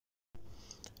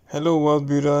Hello, world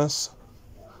builders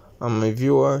and my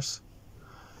viewers.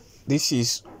 This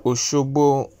is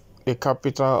Osogbo, the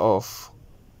capital of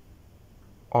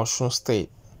Osun State.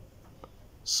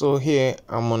 So here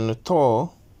I'm on a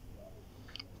tour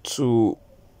to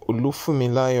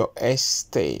Olufumilayo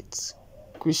Estate,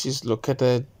 which is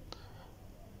located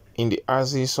in the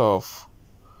axis of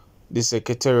the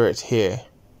secretariat here.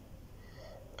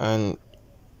 And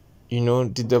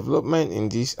the development in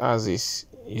this axis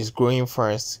is growing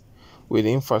fast with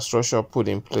infrastructure put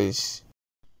in place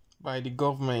by the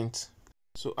government.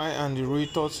 So I and the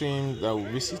Reuther team that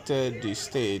visited the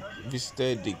state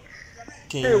visited the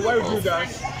king of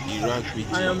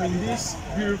Iragbiji. I am in this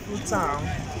beautiful town,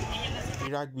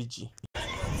 Iragbiji,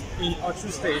 in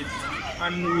Osun State,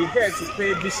 and we're here to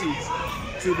pay visit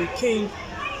to the king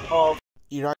of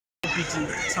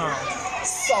Iragbiji town.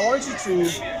 So I want you to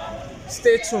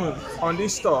stay tuned on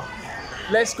this tour.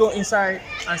 Let's go inside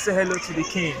and say hello to the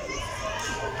king.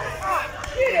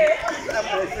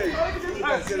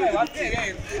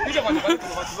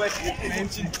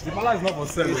 The mala is not for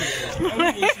sale.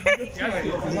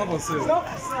 It's not for sale.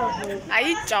 Are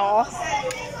you jaw?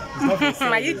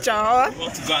 Are you jaw?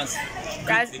 Want to go and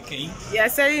Guys, the king? you're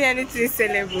selling anything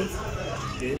sellable.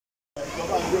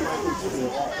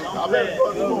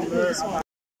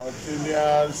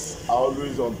 Seniors are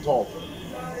always on top.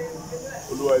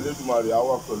 Olúwa Elédùmarè á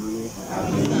wà pẹ̀lú yín.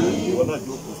 Ìwọ náà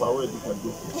jókòó fáwọn ẹ̀dùnkàn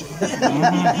jókòó.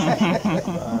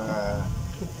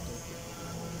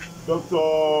 Dr.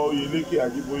 Oyeleke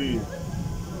Ajiboye,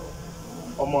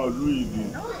 ọmọ ìlú Ìdì,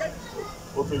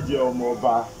 ó tún jẹ́ ọmọ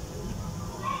ọba,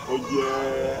 ó jẹ́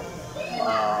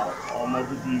ọmọ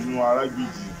bíbí inú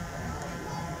Arágbìjì.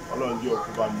 Ọlọ́run jẹ́ ọkọ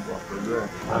bá mi wà pẹ̀lú ẹ̀.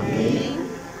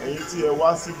 Ẹ̀yin tí ẹ wá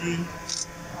síbí,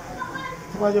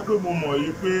 tó bá jẹ́ pé mo mọ̀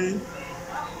yìí pé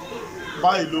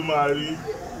báyìí ló máa rí,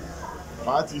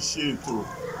 màá ti ṣe ètò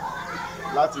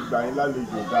láti gbà yín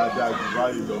lálejò dáadáa jù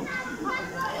báyìí lọ.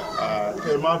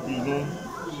 Kẹ́ má bínú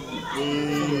pé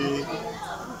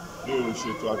mi ò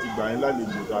ṣètò àti gbà yín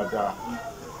lálejò dáadáa.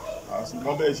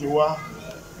 Ṣùgbọ́n bẹ́ẹ̀ ṣe wá,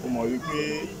 mo mọ̀ wípé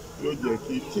yóò jẹ́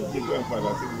kí gbígbẹ́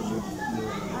padà sí gbogbo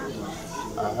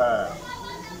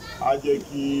á jẹ́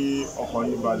kí ọkàn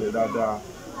yín balẹ̀ dáadáa.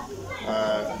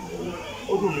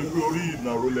 Ó dùn mí pé orí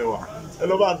ìnàró lẹ́wà. Ẹ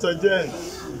lọ bá ń tẹ jẹ́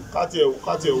káti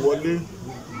ẹ̀ wọlé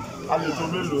àlejò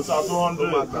mélòó sá 200. Ẹ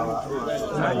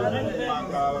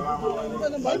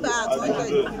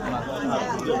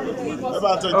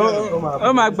bá ń tẹ jẹ́ Ó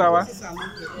máa gbà wá.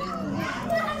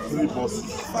 3 buses.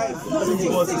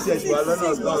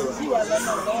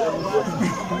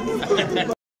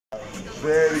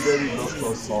 Very, very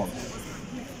doctor son.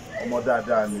 Ọmọ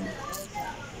dáadáa ni.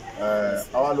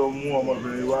 Àwa lọ mú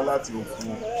ọmọbìnrin wá láti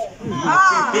Òkun.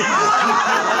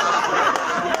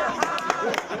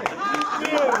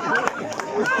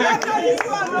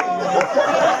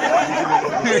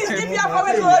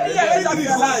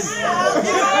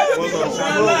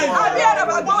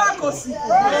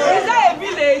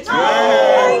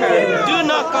 Do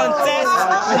not contest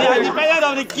the independence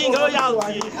of the king. Oh, yeah.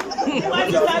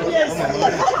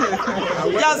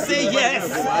 Just say yes.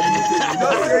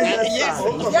 Yes.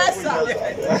 Yes, sir.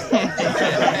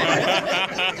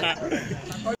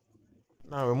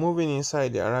 Now we're moving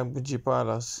inside the Iragbiji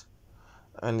Palace,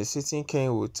 and the sitting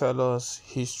king will tell us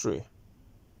history.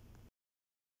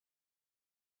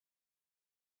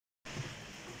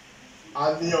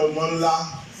 A ní ọmọ ńlá.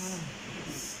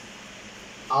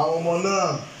 Àwọn ọmọ náà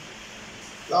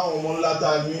láwọn ọmọ ńlá tá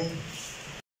a ní.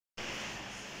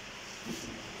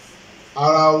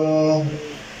 Ara wọn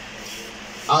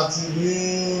àti ní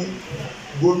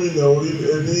gómìnà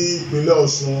orílẹ̀ ní ìpínlẹ̀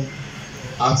Ọ̀ṣun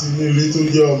àti ní ilé tó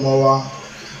jẹ́ ọmọ wa.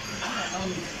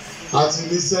 Àti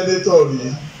ní sẹ́nétọ̀ rí.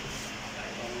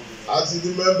 Àti ní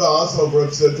member House of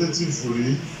Representatives rí.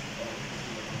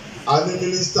 A ní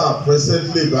mínísítà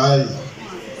presently báyìí.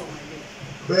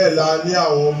 Bẹ́ẹ̀ la ní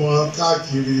àwọn ọmọ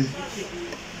káàkiri.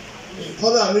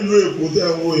 Kọ́dà nílùú Èkó tẹ́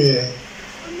ń wò yẹn.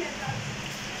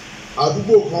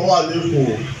 Àdúgbò kan wà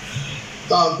l'Ékòó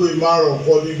tá à ń pè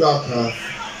Márọ̀kọ́ nígbà kan.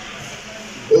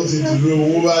 Ó ti dìlú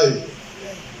owó báyìí.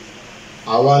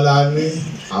 Àwa la ní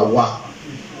àwa.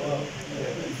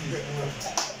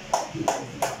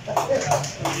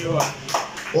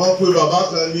 Wọ́n pe bàbá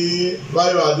kan ní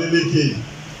Báyọ̀ Adélékè.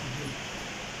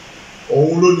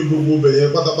 Òun ló ní gbogbo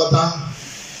bẹ̀yẹn pátápátá.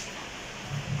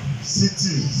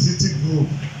 City group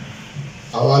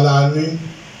àwa la ní.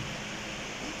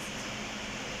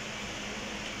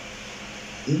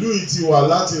 Ìlú yìí ti wà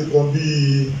láti nǹkan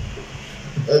bíi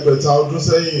ẹgbẹ̀ta ọdún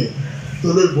sẹ́yìn tó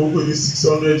lóyìnbó pè ní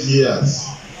 600 years.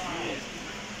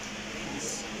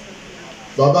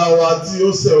 Bàbá wa tí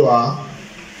ó ṣẹ̀ wá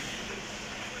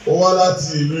ó wá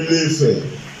láti ìlú Ilé-Ifẹ̀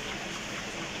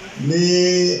ní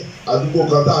àdúgbò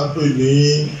kan tá à ń pè ní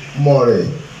Mọ̀rẹ̀.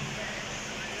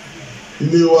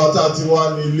 Ilé wa tá ti wá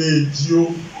ní ilé Jíó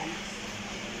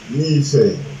ní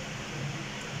Ifẹ̀.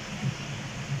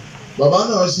 Bàbá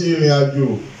náà ṣe ìrìn àjò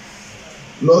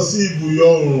lọ sí ibùyọ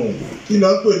oòrùn, kí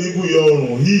náà ń pè ní ibùyọ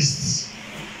oòrùn East.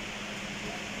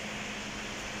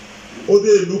 Ó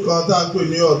dé ìlú kan tá à ń pè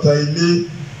ní Ọ̀tà Ilé.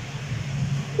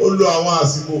 Ó lo àwọn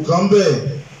àsìkò kan bẹ́ẹ̀.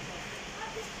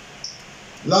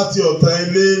 Láti Ọ̀tà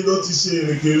Ilé ló ti ṣe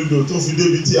ìrìnkèrindò tó fi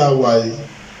débi tí a wà yìí.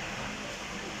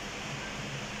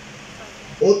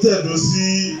 Ó tẹ̀dó sí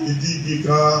ìdí igi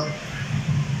kan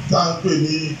tá à ń pè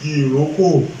ní igi ìrókò.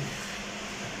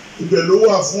 Ibẹ̀ ló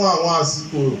wà fún àwọn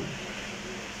àsìkò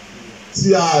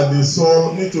tí a lè sọ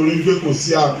nítorí pé kò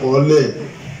sí àkọọ́lẹ̀.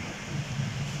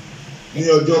 Ní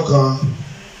ọjọ́ kan,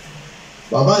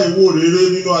 bàbá yìí wò réré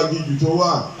nínú aginjù tó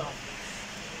wà.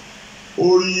 Ó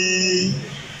rí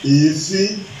èéfín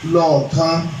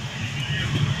lọ́ọ̀kan.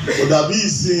 Kò dàbí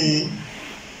ìsìn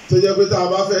tó jẹ́ pé tá a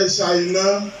bá fẹ́ ṣá iná,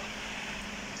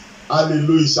 a lè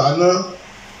lo ìṣáná.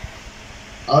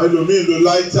 Àwọn ẹlòmíì lo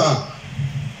lighter,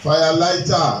 fire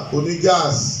lighter, oní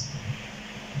gas,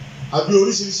 àbí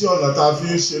oríṣiríṣi ọ̀nà tá a fi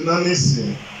ń ṣe iná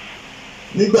nísìn.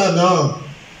 Nígbà náà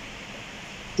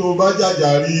tó bá jàjà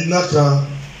rí iná kan,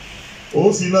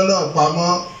 ó fi iná náà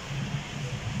pamọ́.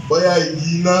 Bóyá igi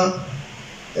iná,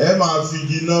 ẹ máa fi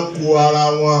igi iná po ara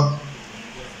wọn,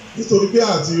 nítorí pé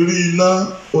àti rí iná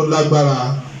ó lágbára.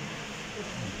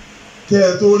 Kẹ́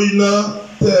ẹ tó rí iná,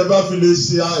 tẹ́ ẹ bá fi lè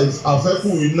ṣe àfẹ́kù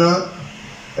iná,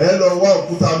 ẹ lọ wá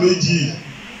òkúta méjì,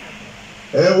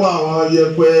 ẹ wá àwọn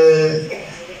yẹ̀pẹ̀,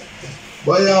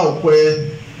 bóyá ọ̀pẹ,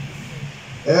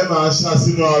 ẹ máa ṣá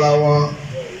sínú ara wọn.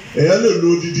 Èèyàn lè lo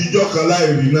odidi ijọ́ kan láì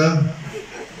rí iná.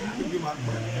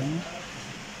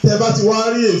 Tẹ́ bá ti wá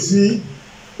rí èéfín,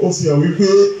 ó fi hàn wípé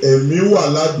ẹ̀mí wà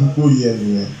ládùúgbò yẹn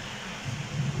nìyẹn.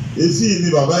 Èéfín ni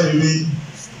bàbá yìí rí.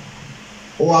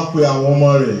 Ó wá pe àwọn ọmọ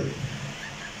rẹ̀,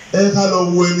 ẹ ká lọ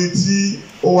wo ẹni tí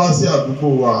ó wá sí àdúgbò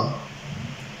wa.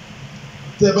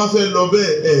 Tẹ́ bá fẹ́ lọ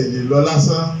bẹ́ẹ̀, ẹ lè lọ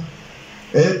lásán,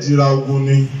 ẹ dìra ogun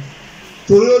ni,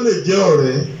 torí ó lè jẹ́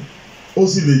ọ̀rẹ́, ó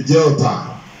sì lè jẹ́ ọ̀tá.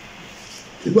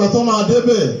 Ìgbà tó máa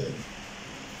débẹ̀,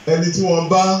 ẹni tí wọ́n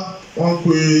bá wọ́n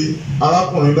pe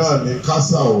arákùnrin náà ní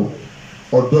Kásàó,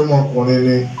 ọ̀dọ́mọkùnrin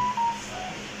ni,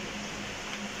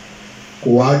 kò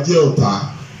wá jẹ́ ọ̀tá,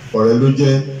 ọ̀rẹ́ ló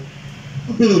jẹ́.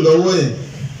 Wọ́n béèrè lọ́wọ́ ẹ̀,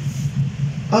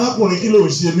 arákùnrin kí ló ń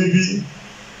ṣe níbí?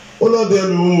 Ó lọ́dẹ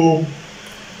lòun o,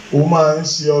 ó máa ń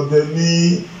ṣe ọdẹ ní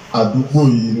àdúgbò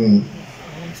yìí ni.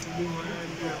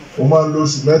 Ó máa ń lo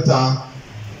oṣù mẹ́ta,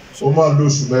 ó máa ń lo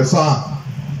oṣù mẹ́fà,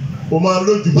 ó máa ń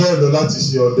lò jù bẹ́ẹ̀ lọ láti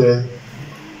ṣe ọdẹ.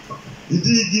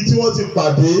 Ìdí igi tí wọ́n ti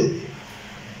pàdé,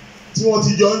 tí wọ́n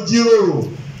ti jọ ń jíròrò,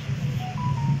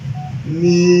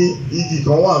 ní igi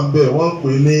kan wà ń bẹ̀, wọ́n ń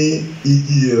pè ní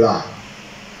igi ìrà.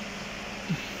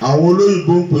 Àwọn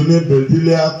olóyìnbó ń pè ní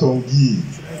bẹ̀dílẹ̀ àtọ̀ngì.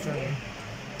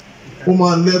 Ó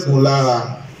máa ń lẹ́gùn lára.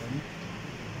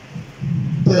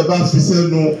 Tẹ́ ẹ bá fi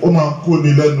sẹ́nu, ó máa ń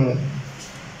kóni lẹ́nu.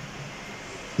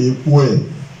 Èpo ẹ̀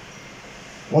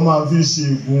wọ́n máa fi ṣe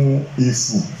ègún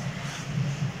èfù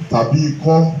tàbí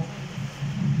ikọ́.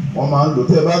 Wọ́n máa ń lò.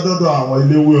 Tẹ́ ẹ bá dọ́dọ̀ àwọn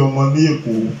eléwé ọmọ ní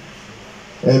Èkó,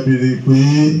 ẹ béèrè pé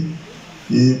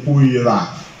èpo ìrà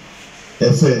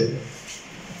ẹ̀fẹ̀.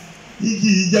 Igi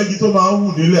yìí jẹ́ igi tó máa ń hù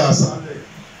nílẹ̀ aṣálẹ̀.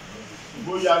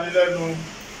 Bóyá ní lẹ́nu.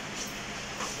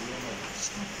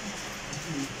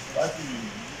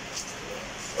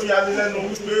 Ó yà ní lẹ́nu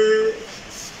wípé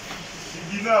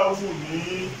igi náà hù ní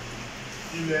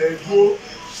ilẹ̀ Ẹ̀gbó,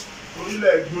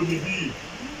 orílẹ̀ Ẹ̀gbó níbí.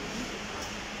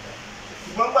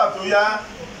 Ṣùgbọ́n gbà tó yá,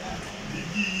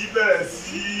 igi yìí bẹ̀rẹ̀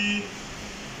sí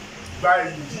gba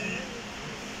ìdí.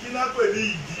 Kí náà pè ní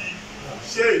ìdí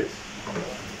shade.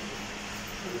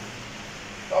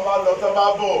 Tó bá lọ tó bá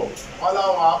bọ̀, wọ́n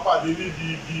láwọn á pàdé níbi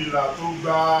igi ìrà tó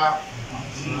gba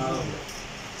ìdí.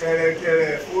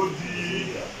 Kẹ̀rẹ̀kẹ̀rẹ̀ ó di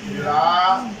ìrà.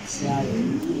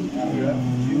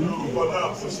 Orúkọ náà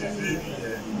kò ṣe dé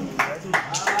nìyẹn.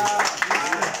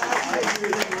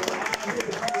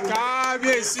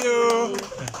 Kábíyèsí o.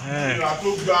 Ìrà tó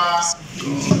gba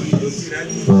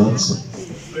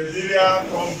Brazilian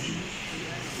Congi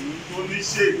tó ní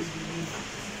shape.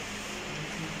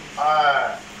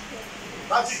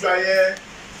 Láti ìgbà yẹn,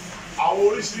 àwọn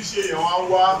oríṣiríṣi èèyàn wá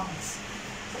wá,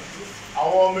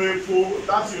 àwọn ọmọ epo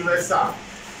láti rẹ́sà,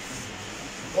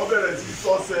 wọ́n bẹ̀rẹ̀ sí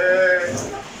tọ́sẹ̀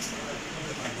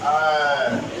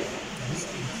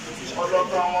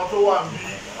ọlọ́tọ̀ àwọn tó wà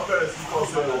níbí, wọ́n bẹ̀rẹ̀ sí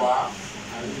tọ́sẹ̀ wá.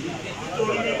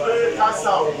 Nítorí wípé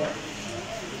Kásàó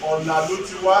Ọ̀là ló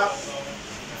ti wá.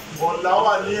 Ọ̀là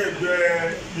wà ní ẹ̀gbẹ́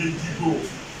Èjìgbò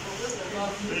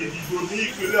ìdìbò ní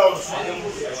ìpínlẹ̀ Ọ̀ṣun.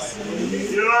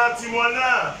 Ìran tiwọn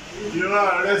náà ìran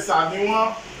ìrẹsà ni wọ́n,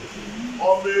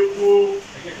 ọmọ epo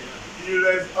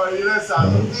ìrẹsà nílẹ̀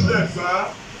gan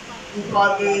pupa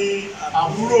ní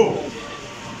àbúrò.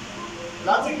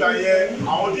 Láti ìgbà yẹn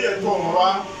àwọn díẹ̀ tó ń wá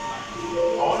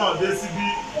àwọn náà dé síbí.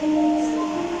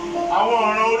 Àwọn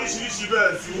ọ̀ràn oríṣiríṣi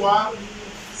bẹ̀rẹ̀ sí wá.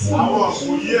 Àwọn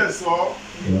Ìkòyí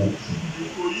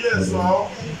Ẹ̀sọ́,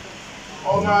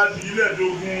 ọmọ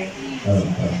adìyílẹ̀dógún,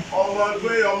 ọmọ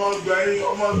gbẹ̀yìn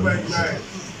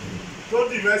tó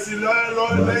dì mẹ́sí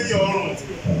lẹ́yìn ọrùn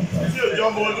tí òjò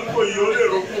ọmọ Olúkòyí ó lè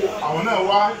rókò àwọn náà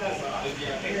wá.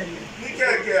 Ní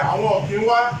kẹ̀kẹ́ àwọn ọ̀kín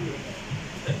wá,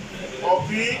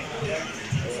 ọ̀kín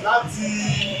láti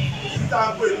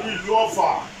títàpé ní ìlú Ọ̀fà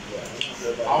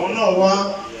àwọn náà wá.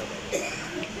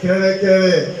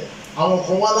 Kẹ́rẹ́kẹ́rẹ́ àwọn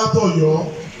kan wá látọ̀yọ́.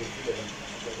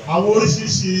 Àwọn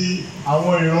oríṣiríṣi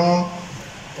àwọn ìran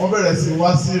wọ́n bẹ̀rẹ̀ sí wá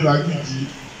sí Ìràgbìjí.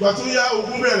 Ìgbà tó yá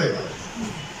ogun bẹ̀rẹ̀,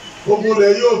 ogun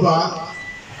ilẹ̀ Yorùbá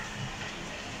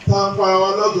tá ń para wa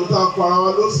lọ́dún tá ń para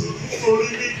wa lọ́sì nítorí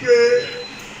wípé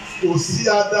kò sí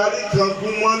adarí kan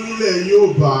gún mọ́ nílẹ̀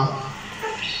Yorùbá.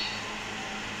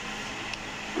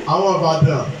 Àwọn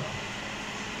Ìbàdàn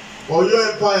Ọ̀yọ́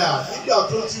empire nígbà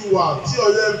tó ti wà tí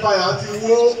Ọ̀yọ́ empire ti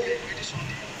wó,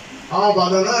 àwọn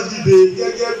Ìbàdàn náà dìde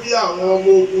gẹ́gẹ́ bí àwọn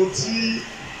ọmọ ogun tí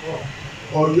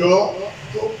Ọ̀yọ́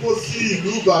tó kó sí ìlú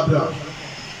Ìbàdàn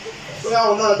pé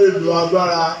àwọn náà lè lo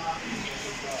agbára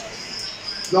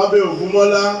lábẹ́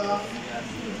Ògúnmọ́lá.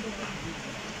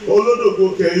 Olódògbò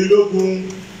kẹrìnlógún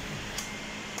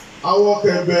àwọn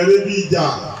kẹgbẹ̀rẹ́ bí ìjà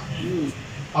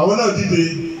àwọn náà dìde.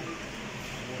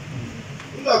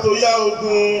 Nígbà tó yá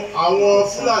ogun àwọn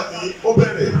Fúlàní ó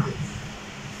bẹ̀rẹ̀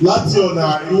láti ọ̀nà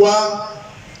àríwá.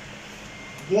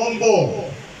 Wọ́n ń bọ̀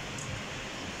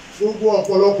gbogbo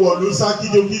ọ̀pọ̀lọpọ̀ ìlú sá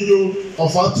kíjokíjo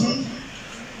Ọ̀fàtú.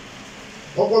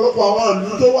 Ọ̀pọ̀lọpọ̀ àwọn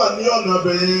ìlú tó wà ní ọ̀nà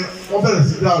ibẹ̀ yẹn wọ́n bẹ̀rẹ̀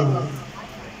sí dàrú.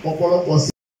 Ọ̀pọ̀lọpọ̀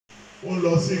sí wọ́n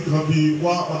lọ sí nǹkan bíi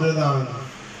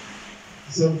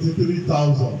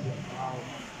 173,000.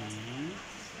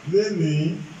 Lénìí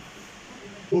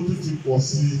ó tún ti pọ̀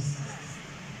sí i.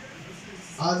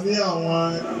 A ní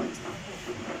àwọn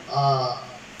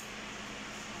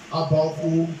àbá oko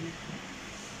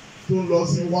tó ń lọ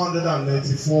sí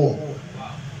 194.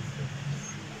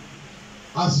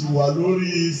 A sì wà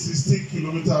lórí 16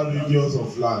 kilometer radius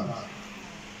of land.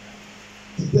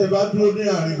 Títẹ̀ bá dúró ní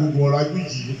àárín gbogbo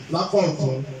Ìràgbìjí lápá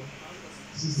ọ̀tún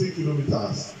 16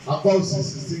 kilometers, apá òsì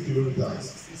 16 kilometers,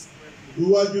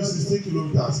 iwájú 16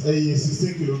 kilometers, ẹ̀yìn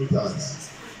 16 kilometers.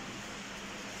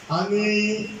 A ní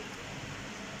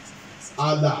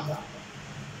ààlà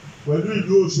pẹ̀lú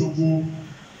ìlú Òṣogbo,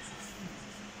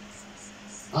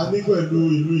 a ní pẹ̀lú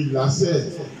ìlú Ìlásẹ̀,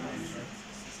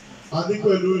 a ní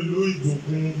pẹ̀lú ìlú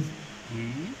Ìgbòkun,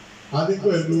 a ní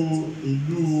pẹ̀lú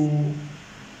ìlú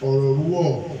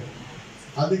Ọ̀rọ̀rúwọ̀,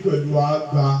 a ní pẹ̀lú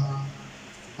Àgbà,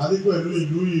 a ní pẹ̀lú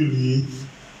ìlú Ìrì,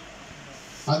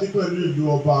 a ní pẹ̀lú ìlú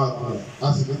Ọba Àgùn, a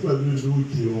sì ní pẹ̀lú ìlú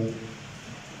Ìkìrun.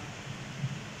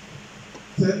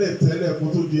 Tẹ́lẹ̀ kó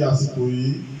tó di àsìkò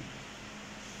yìí,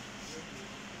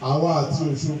 àwa àti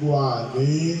Òṣogbo à ní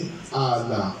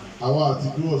ààlà, àwa àti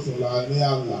ìlú Ọ̀ṣun la ní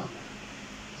ààlà.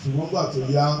 Ṣùgbọ́n gbà tó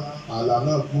yá ààlà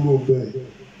náà kúrò bẹ́ẹ̀,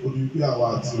 ó di pé àwa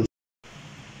àti Òṣogbo.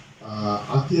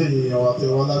 Akí ẹ̀yin yẹn wa tẹ́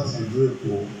wá láti ìlú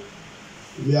Èkó,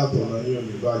 ilé àtọ̀nà yín ò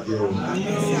ní bàjẹ́ o.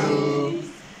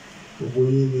 Gbogbo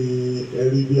yín ni ẹ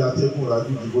rí bí atẹ́gùn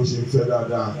Ìràgbìjí bó ṣe ń fẹ́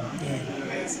dáadáa.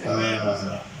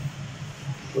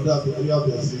 Ó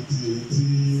yàtọ̀ sí ti èyí tí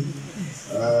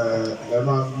ẹ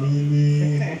máa mí ní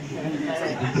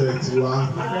ìbítẹ́ tiwa.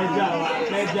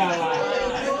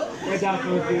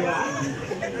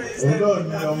 Òun náà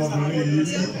ni ọmọbìnrin yìí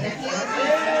rí.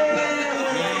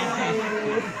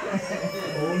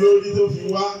 Òun lórí tó fi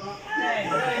wá.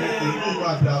 Èmi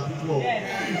ìwà dà púpọ̀.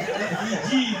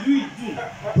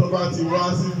 Tó bá ti wá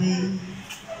síbí,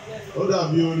 ó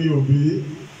dàbí orí òbí.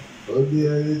 Ó ní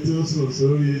ẹni tí ó sùn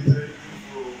sórí tẹ́.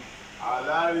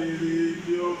 Àlárírí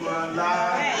ni ó máa lá.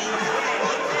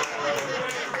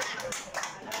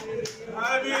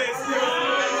 Kábíyèsí o.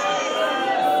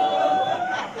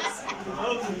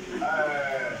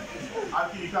 A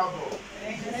kì í kábọ̀.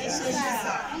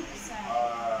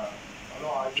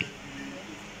 Ọlọ́run á jẹ́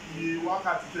kí iye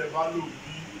wákàtí tẹ́ bá lò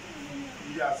bí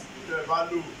iye àsìkò tẹ́ bá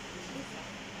lò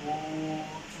ó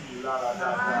tù yín lára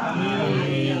dáadáa.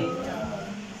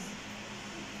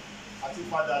 Àti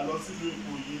padà lọ sínú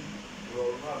ipò yìí.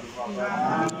 Ìrọ̀rùn náà ló máa bá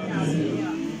yín.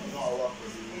 Náà wà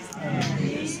pẹ̀lú yín.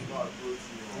 Náà tó ti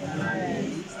ní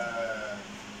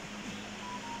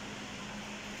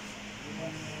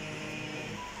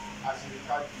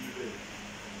àṣekájú rẹ̀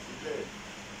síbẹ̀.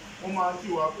 Ó máa ń kí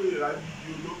wa pé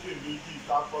ìrágídí olókè méjì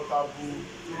takọtabo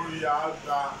torí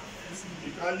àgbà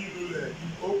ìkan lílulẹ̀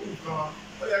ó kù kan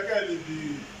ó yẹ ká ẹ lè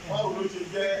béèrè báwo ló ṣe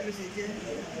jẹ́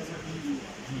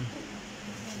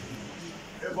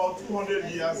about 200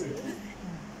 years ago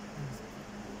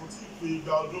kò tí ì pé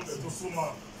ìgbà ọdún kẹtó súnmọ́.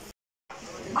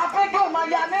 Akéjù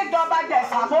mọ̀yà níjọba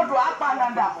jẹ̀sàmódò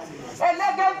apanadà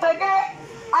elégéńtégé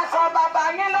aṣọ bàbá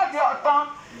yín lòdì ọ̀tán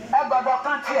ẹgbọ̀dọ̀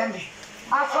kan tiẹ̀ mì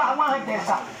aṣọ àwọn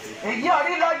ìjẹ̀sà èyí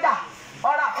orí lọ́jà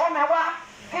ọ̀rà fún mi wá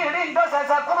kí n rí ìjọ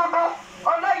ṣẹ̀ṣẹ̀ kúrúdú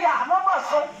olóyè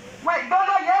àmúbọ̀sùn wọn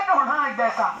ìdólóyè dùn hàn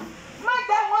ìjẹ̀sà má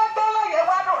jẹ́ wọn dólóyè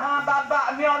wá dùn hàn bàbá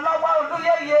mi ọlọ́wọ́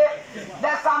olúyẹyẹ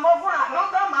jẹ̀sàmógún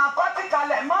àlùdọ́ màá kọ́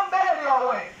tìkalẹ̀ mọ́ bẹ́ẹ̀rẹ̀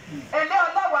ọ̀wẹ̀ èlé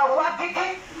ọlọ́wà wá kíkí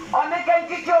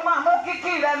ọ̀nìkejì kí o máa mú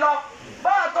kíkí rẹ lọ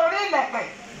bọ́ọ̀ torí ìlẹ̀kẹ̀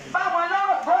báwọn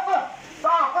lọ́rùn gúngùn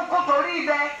tọ́ kúkú torí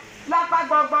ibẹ̀ lápá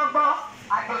gbọgbọgbọ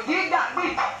àjòjì ìgbà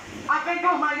pìtì àfijù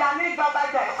mọ̀yà níjọba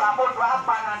jẹ̀ ìsàmódò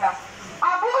apanadà.